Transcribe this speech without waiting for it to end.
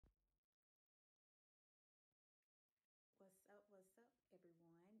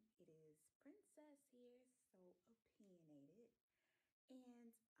Princess here, so opinionated. And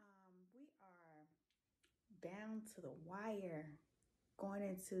we are down to the wire going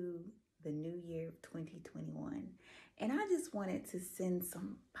into the new year of 2021. And I just wanted to send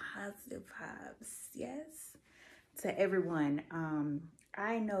some positive vibes, yes, to everyone.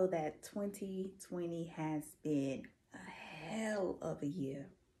 I know that 2020 has been a hell of a year.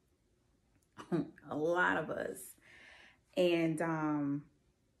 A lot of us. And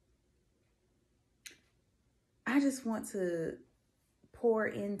I just want to pour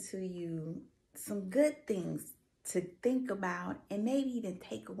into you some good things to think about and maybe even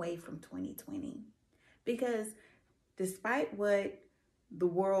take away from 2020. Because despite what the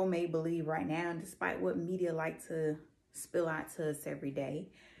world may believe right now, and despite what media like to spill out to us every day,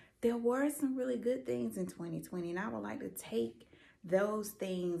 there were some really good things in 2020. And I would like to take those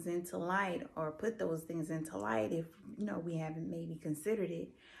things into light, or put those things into light if we haven't maybe considered it.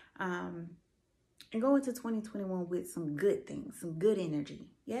 And go into 2021 with some good things, some good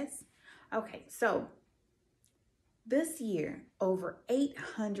energy. Yes? Okay, so this year, over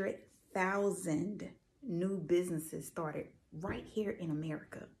 800,000 new businesses started right here in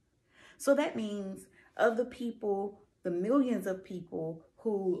America. So that means of the people, the millions of people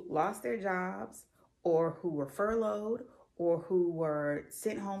who lost their jobs, or who were furloughed, or who were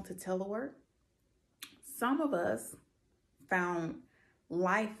sent home to telework, some of us found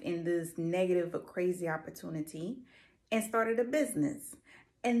life in this negative or crazy opportunity and started a business.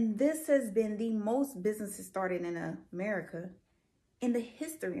 And this has been the most businesses started in America in the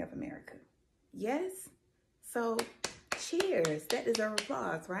history of America. Yes? So cheers. That deserves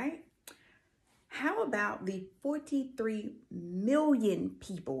applause, right? How about the 43 million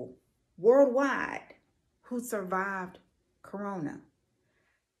people worldwide who survived Corona?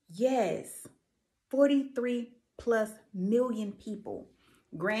 Yes, 43 plus million people.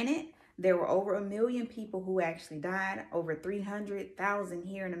 Granted, there were over 1 million people who actually died, over 300,000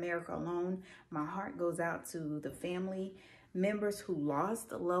 here in America alone. My heart goes out to the family members who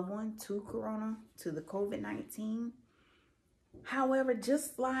lost a loved one to Corona, to the COVID-19. However,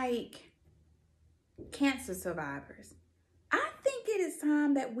 just like cancer survivors, I think it is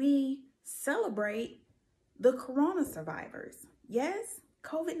time that we celebrate the Corona survivors. Yes,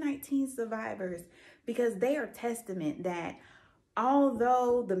 COVID-19 survivors, because they are testament that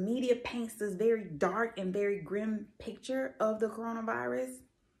although the media paints this very dark and very grim picture of the coronavirus,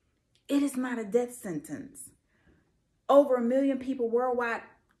 it is not a death sentence. Over 1 million people worldwide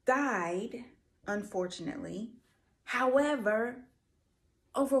died, unfortunately. However,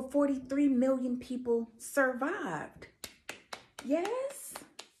 over 43 million people survived. Yes,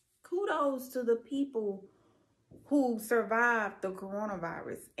 kudos to the people who survived the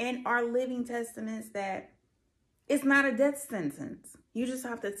coronavirus and are living testaments that it's not a death sentence. You just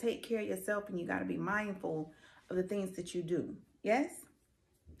have to take care of yourself, and you got to be mindful of the things that you do. Yes?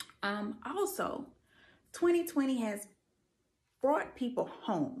 Also, 2020 has brought people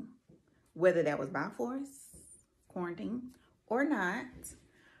home, whether that was by force, quarantine, or not.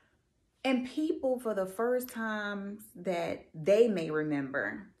 And people, for the first time that they may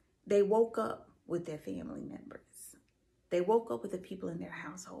remember, they woke up with their family members. They woke up with the people in their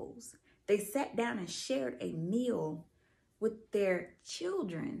households. They sat down and shared a meal with their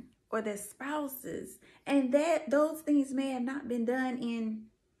children or their spouses. And those things may have not been done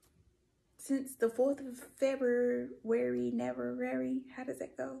since the 4th of February, never very. How does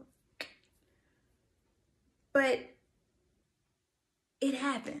that go? But it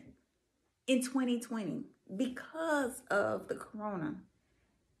happened in 2020 because of the corona.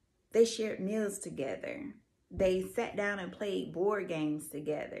 They shared meals together. They sat down and played board games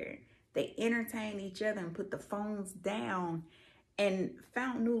together. They entertained each other and put the phones down and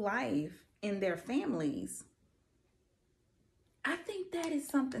found new life in their families. I think that is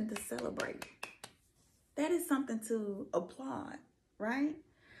something to celebrate. That is something to applaud, right?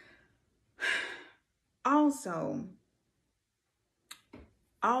 Also,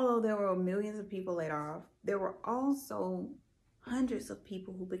 although there were millions of people laid off, there were also hundreds of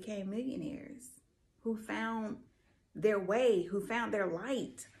people who became millionaires, who found their way, who found their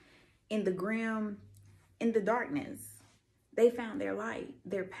light in the darkness. They found their light,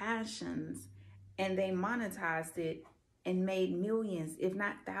 their passions, and they monetized it and made millions, if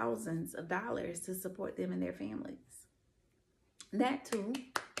not thousands of dollars to support them and their families. That too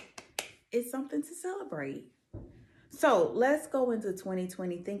is something to celebrate. So let's go into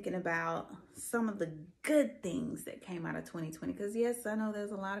 2020 thinking about some of the good things that came out of 2020. Because yes, I know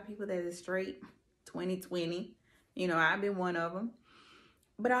there's a lot of people that is straight 2020. I've been one of them.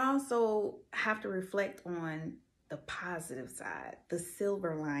 But I also have to reflect on the positive side, the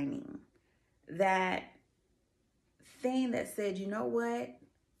silver lining. that thing that said, you know what?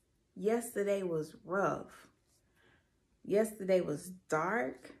 Yesterday was rough. Yesterday was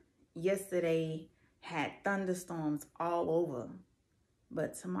dark. Yesterday had thunderstorms all over.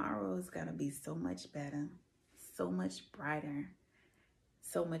 But tomorrow is going to be so much better, so much brighter,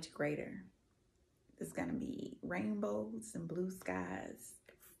 so much greater. It's going to be rainbows and blue skies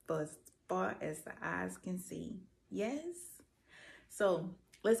for as far as the eyes can see. Yes? So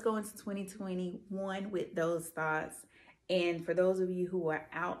let's go into 2021 with those thoughts. And for those of you who are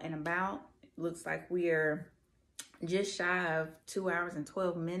out and about, looks like we're just shy of 2 hours and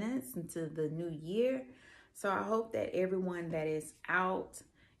 12 minutes into the new year. So I hope that everyone that is out,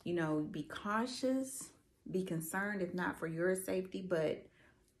 you know, be cautious, be concerned, if not for your safety, but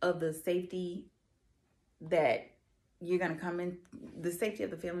of the safety that you're going to come in, the safety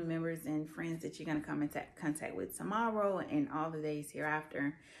of the family members and friends that you're going to come into contact with tomorrow and all the days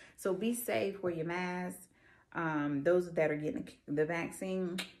hereafter. So be safe, wear your mask. Those that are getting the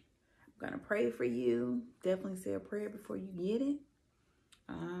vaccine, I'm going to pray for you. Definitely say a prayer before you get it.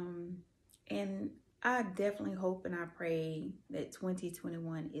 And I definitely hope and I pray that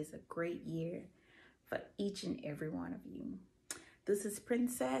 2021 is a great year for each and every one of you. This is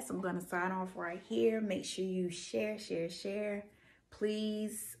Princess. I'm going to sign off right here. Make sure you share.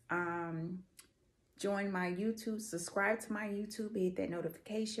 Please join my YouTube. Subscribe to my YouTube. Hit that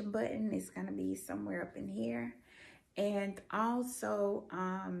notification button. It's going to be somewhere up in here. And also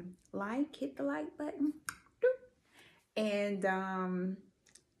hit the like button. And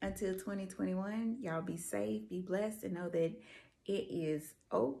until 2021, y'all be safe, be blessed, and know that it is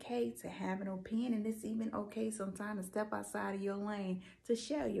okay to have an opinion. And it's even okay sometimes to step outside of your lane to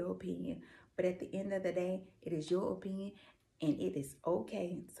share your opinion. But at the end of the day, it is your opinion, and it is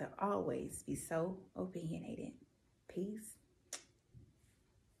okay to always be so opinionated. Peace.